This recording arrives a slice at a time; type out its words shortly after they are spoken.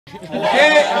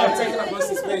Yeah, I'm taking up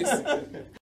most of the space.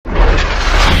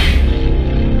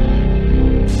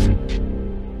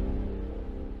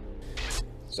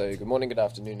 So good morning, good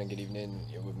afternoon and good evening.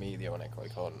 You're with me, the Onic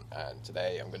Icon, and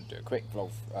today I'm going to do a quick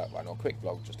vlog, well not a quick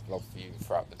vlog, just a vlog for you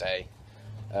throughout the day.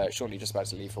 Shortly just about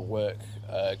to leave for work.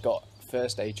 Got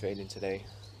first aid training today,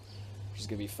 which is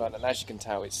going to be fun, and as you can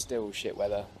tell it's still shit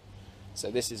weather.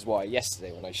 So this is why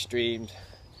yesterday when I streamed,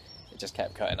 it just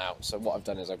kept cutting out. So what I've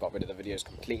done is I've got rid of the videos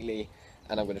completely,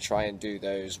 and I'm going to try and do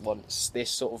those once this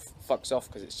sort of fucks off,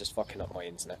 because it's just fucking up my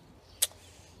internet.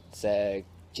 So,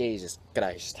 Jesus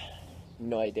Christ.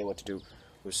 No idea what to do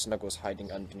with Snuggles hiding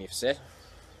underneath Sid.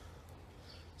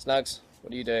 Snugs,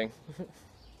 what are you doing?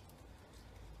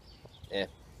 Yeah.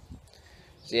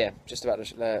 So yeah, just about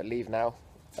to leave now.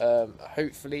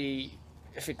 Hopefully,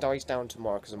 if it dies down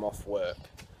tomorrow because I'm off work,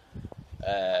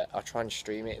 I'll try and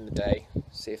stream it in the day,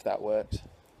 see if that works.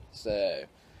 So,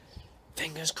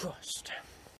 fingers crossed.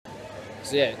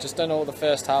 So yeah, just done all the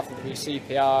first half of the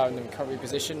CPR and the recovery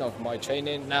position of my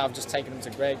training. Now I've just taken them to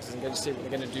Greg's and I'm going to see what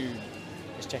they're going to do.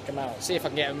 Just check them out. See if I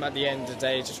can get them at the end of the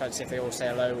day to try to see if they all say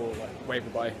hello or like wave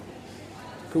goodbye.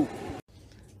 Cool.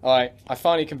 Alright, I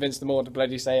finally convinced them all to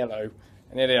bloody say hello.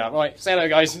 And here they are. Right, say hello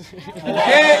guys.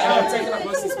 Yeah, I'm taking up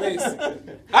most of the space.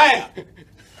 Hiya!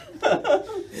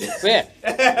 So yeah,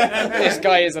 this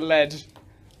guy is a lead.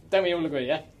 Don't we all agree,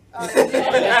 yeah?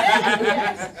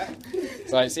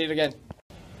 So right, see you again.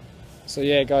 So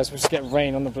yeah guys, we'll just get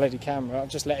rain on the bloody camera. I've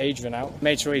just let Adrian out.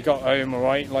 Made sure he got home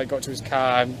alright, like got to his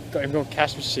car, got him on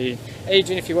cash machine.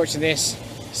 Adrian, if you're watching this,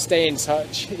 stay in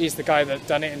touch. He's the guy that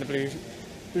done it in the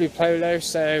blue polo,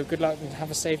 so good luck and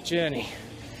have a safe journey.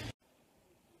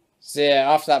 So yeah,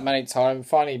 after that manic time, I'm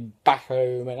finally back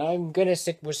home and I'm gonna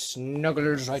sit with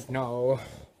Snuggles right now.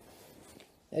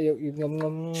 Who's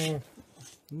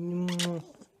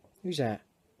that?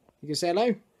 You gonna say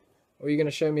hello? Or are you gonna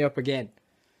show me up again?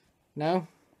 No?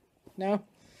 No?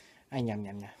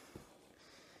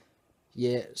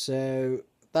 Yeah, so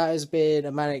that has been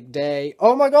a manic day.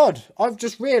 Oh my god, I've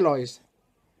just realised.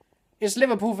 It's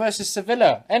Liverpool versus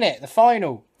Sevilla, isn't it? The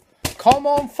final. Come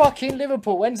on, fucking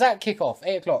Liverpool. When's that kick off?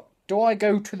 8 o'clock. Do I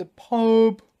go to the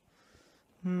pub?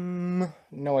 No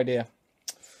idea.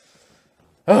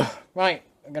 Ugh, right,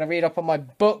 I'm going to read up on my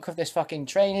book of this fucking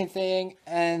training thing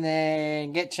and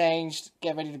then get changed,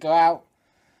 get ready to go out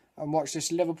and watch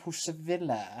this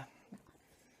Liverpool-Sevilla.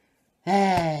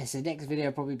 So next video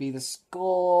will probably be the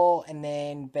score and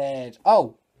then bed.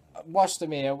 Oh, whilst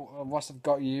I'm here, whilst I've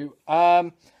got you, I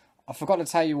forgot to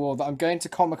tell you all that I'm going to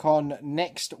Comic-Con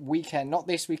next weekend. Not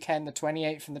this weekend, the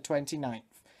 28th and the 29th.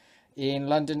 In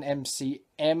London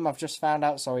MCM. I've just found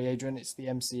out. Sorry, Adrian, it's the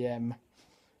MCM.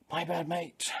 My bad,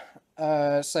 mate.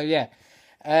 So, yeah.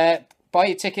 Buy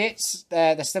your tickets.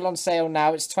 They're still on sale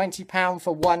now. It's £20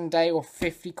 for one day or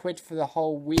 50 quid for the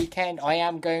whole weekend. I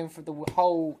am going for the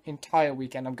whole entire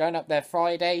weekend. I'm going up there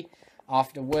Friday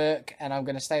after work, and I'm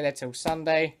going to stay there till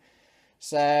Sunday.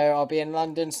 So, I'll be in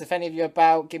London. So, if any of you are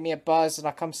about, give me a buzz and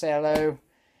I'll come say hello.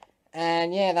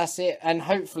 And yeah, that's it. And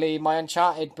hopefully my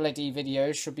Uncharted bloody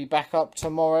videos should be back up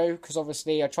tomorrow, because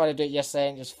obviously I tried to do it yesterday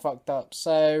and just fucked up.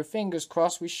 So fingers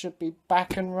crossed we should be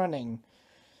back and running.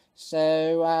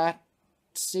 So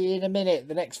see you in a minute.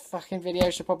 The next fucking video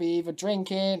should probably either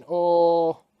drinking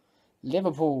or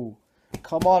Liverpool.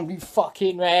 Come on, we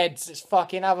fucking Reds. Let's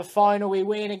fucking have a final. We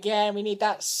win again. We need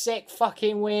that sick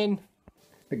fucking win.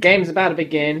 The game's about to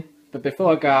begin, but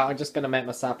before I go out, I'm just going to make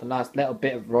myself a nice little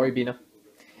bit of Ribena.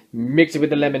 Mix it with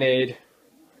the lemonade,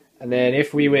 and then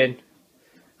if we win,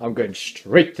 I'm going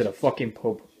straight to the fucking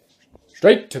pub.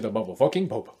 Straight to the motherfucking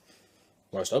pub.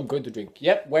 Whilst I'm going to drink.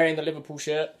 Yep, wearing the Liverpool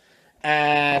shirt,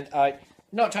 and I'm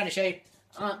not trying to shave.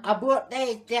 I bought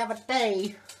this the other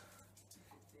day.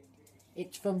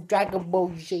 It's from Dragon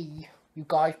Ball Z. You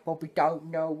guys probably don't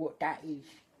know what that is,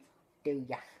 do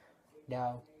ya?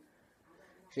 No.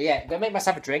 So yeah, I'm going to make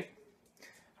myself a drink.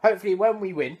 Hopefully when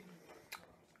we win,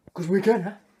 because we're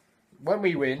gonna. When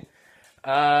we win,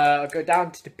 I'll go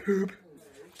down to the pub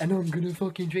and I'm gonna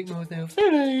fucking drink myself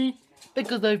silly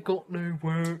because I've got no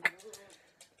work.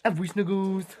 Have we,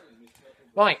 Snuggles?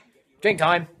 Right, drink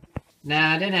time.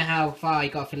 Now, I don't know how far I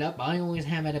got to fill up, but I always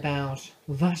have it about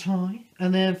that high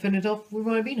and then fill it off with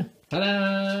Ribena.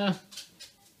 Ta-da!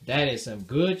 That is some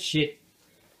good shit.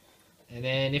 And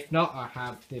then if not, I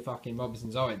have the fucking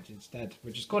Robinson's Orange instead,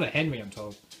 which is called a Henry, I'm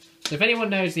told. So if anyone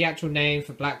knows the actual name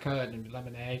for blackcurrant and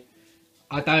lemonade,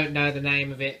 I don't know the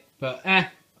name of it, but I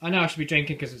know I should be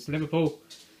drinking because it's Liverpool.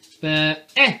 But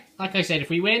like I said, if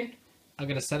we win, I'm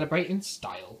going to celebrate in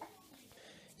style.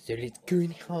 So let's go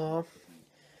in here.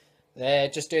 They're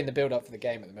just doing the build up for the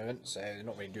game at the moment, so they're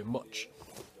not really doing much.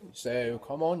 So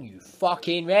come on, you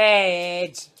fucking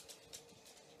Reds.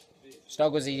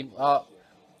 Snuggles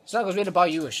gonna buy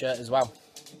you a shirt as well.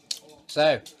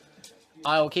 So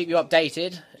I will keep you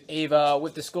updated either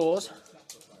with the scores.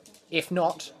 If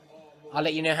not, I'll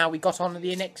let you know how we got on in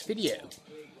the next video.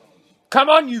 Come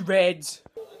on, you Reds!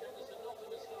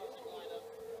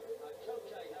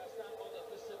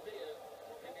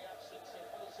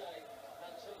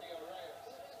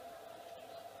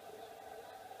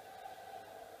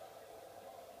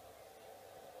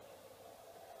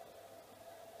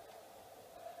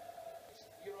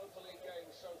 Europa League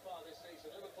games so far this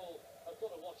season. Liverpool have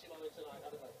got to watch him on it tonight,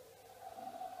 haven't they?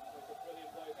 It's a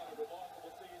brilliant play, had a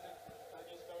remarkable season, and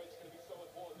just know it's going to be so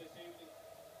important this evening.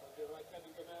 Like Kevin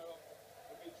Gamero,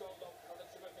 and being told off on a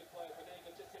terrific player for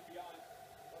Neymar just in behind.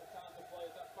 What a talented player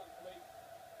that front three.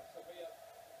 Sevilla,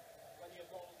 plenty of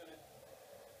goals in it.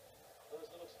 Those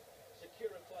little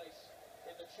secure a place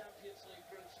in the Champions League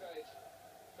group stage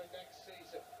for next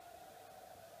season.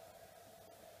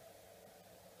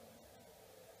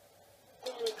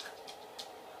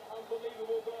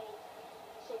 Unbelievable goal.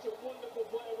 Such a wonderful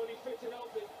player when he's fit and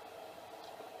healthy.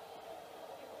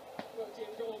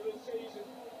 13th goal of the season.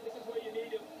 This is where you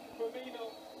need him. Firmino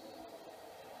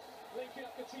linking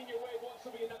up Coutinho where he wants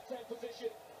to be in that 10th position.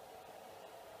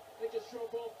 They just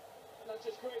struggle. And that's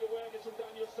just great awareness from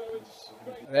Daniel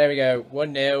Sturridge. There we go.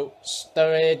 1-0.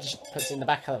 Sturridge puts in the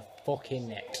back of the fucking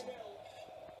net.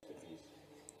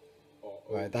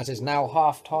 Right, that is now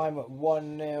half time at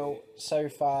 1-0. So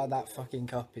far, that fucking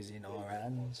cup is in our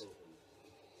hands.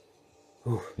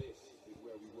 Whew.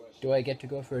 Do I get to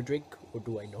go for a drink or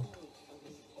do I not?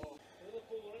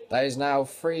 That is now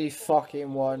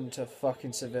 3-1 to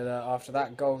fucking Sevilla. After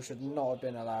that goal should not have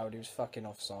been allowed. He was fucking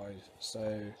offside.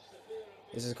 So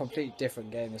this is a complete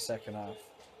different game in the second half.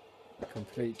 A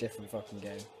complete different fucking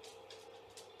game.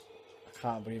 I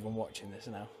can't believe I'm watching this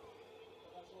now.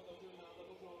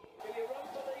 The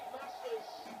Europa League masters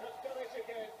have done it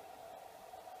again.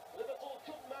 Liverpool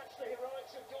couldn't match the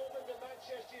heroics of Dortmund and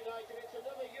Manchester United. It's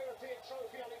another European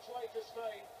trophy on its way to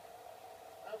Spain.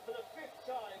 And for the 5th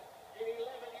time in 11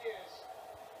 years,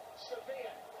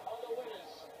 Sevilla are the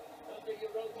winners of the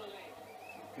Europa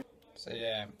League. So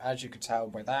yeah, as you could tell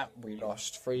by that, we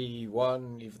lost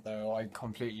 3-1, even though I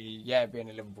completely, being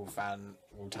a Liverpool fan,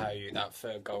 will tell you that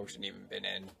third goal shouldn't even been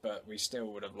in, but we still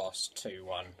would have lost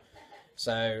 2-1.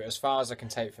 So as far as I can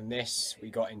take from this, we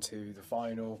got into the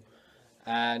final,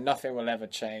 and nothing will ever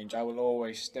change. I will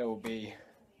always still be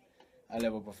a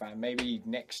Liverpool fan. Maybe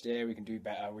next year we can do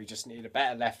better. We just need a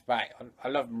better left back. I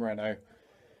love Moreno,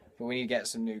 but we need to get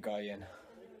some new guy in.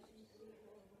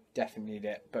 Definitely need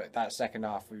it. But that second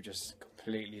half, we were just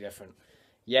completely different.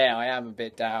 Yeah, I am a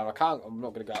bit down. I'm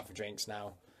not going to go out for drinks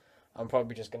now. I'm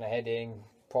probably just going to head in,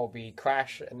 probably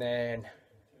crash, and then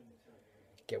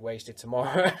get wasted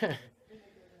tomorrow.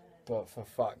 But for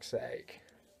fuck's sake,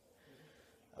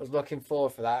 I was looking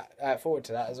forward to that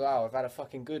as well. I've had a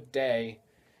fucking good day,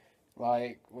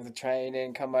 like with the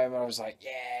training. Come home and I was like,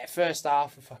 yeah. First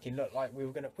half, we fucking looked like we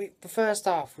were gonna. The first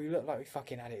half, we looked like we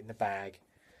fucking had it in the bag.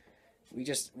 We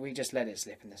just let it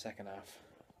slip in the second half.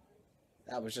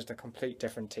 That was just a complete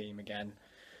different team again.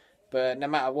 But no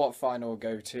matter what final we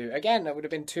go to, again, that would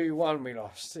have been 2-1 we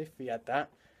lost if we had that.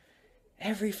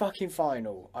 Every fucking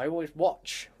final, I always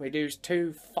watch, we lose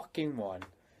 2-1.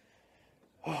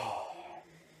 Oh.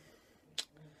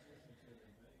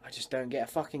 I just don't get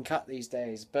a fucking cut these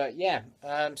days. But yeah,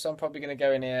 so I'm probably going to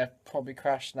go in here, probably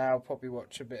crash now, probably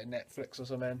watch a bit of Netflix or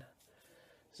something.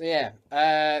 So yeah,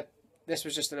 this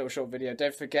was just a little short video.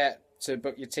 Don't forget to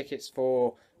book your tickets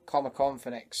for Comic-Con for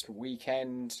next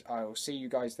weekend. I will see you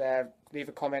guys there. Leave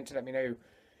a comment to let me know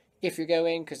if you're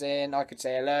going, because then I could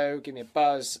say hello, give me a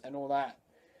buzz and all that.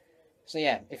 So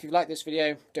yeah, if you like this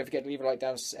video, don't forget to leave a like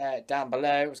down below.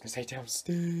 I was going to say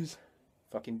downstairs.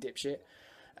 Fucking dipshit.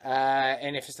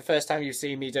 And if it's the first time you've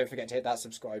seen me, don't forget to hit that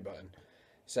subscribe button.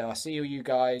 So I'll see you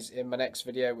guys in my next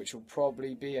video, which will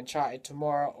probably be Uncharted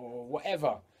tomorrow or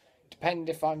whatever. Depending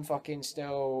if I'm fucking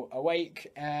still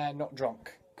awake and not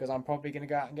drunk. Because I'm probably going to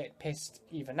go out and get pissed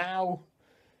either now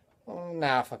or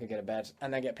now if I can get to bed.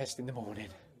 And then get pissed in the morning.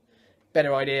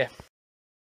 Better idea.